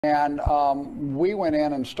And we went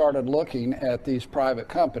in and started looking at these private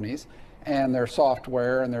companies and their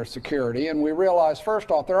software and their security, and we realized, first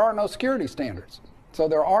off, there are no security standards. So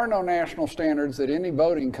there are no national standards that any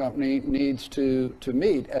voting company needs to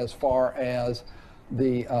meet as far as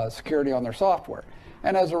the security on their software.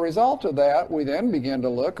 And as a result of that, we then began to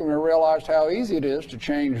look and we realized how easy it is to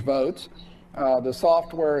change votes. The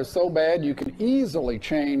software is so bad you can easily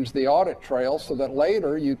change the audit trail so that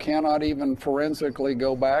later you cannot even forensically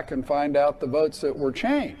go back and find out the votes that were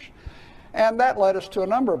changed. And that led us to a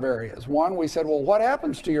number of areas. One, we said, well, what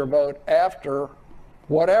happens to your vote after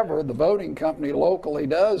whatever the voting company locally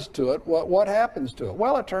does to it? What happens to it?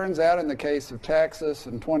 Well, it turns out in the case of Texas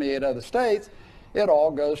and 28 other states, it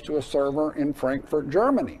all goes to a server in Frankfurt,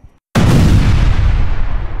 Germany,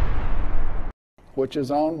 which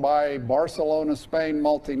is owned by Barcelona, Spain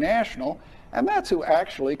multinational, and that's who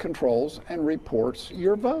actually controls and reports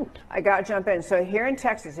your vote. I got to jump in. So here in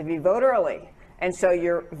Texas, if you vote early, and so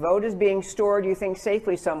your vote is being stored, you think,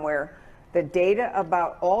 safely somewhere, the data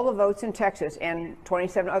about all the votes in Texas and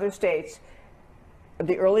 27 other states,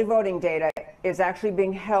 the early voting data is actually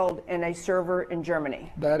being held in a server in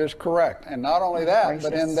Germany. That is correct. And not only that,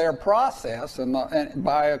 but in their process, and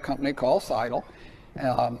by a company called Seidel,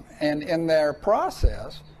 and in their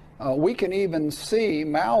process, we can even see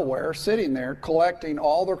malware sitting there collecting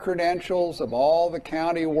all the credentials of all the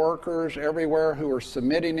county workers everywhere who are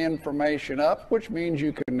submitting information up, which means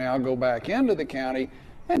you can now go back into the county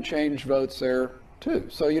and change votes there too.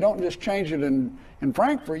 So you don't just change it in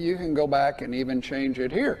Frankfurt, you can go back and even change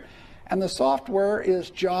it here. And the software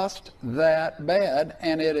is just that bad,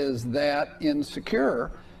 and it is that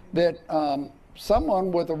insecure that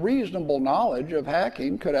someone with a reasonable knowledge of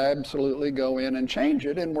hacking could absolutely go in and change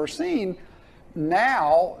it. And we're seeing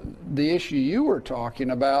now the issue you were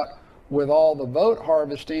talking about with all the vote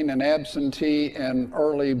harvesting and absentee and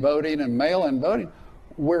early voting and mail-in voting.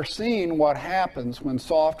 We're seeing what happens when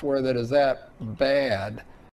software that is that bad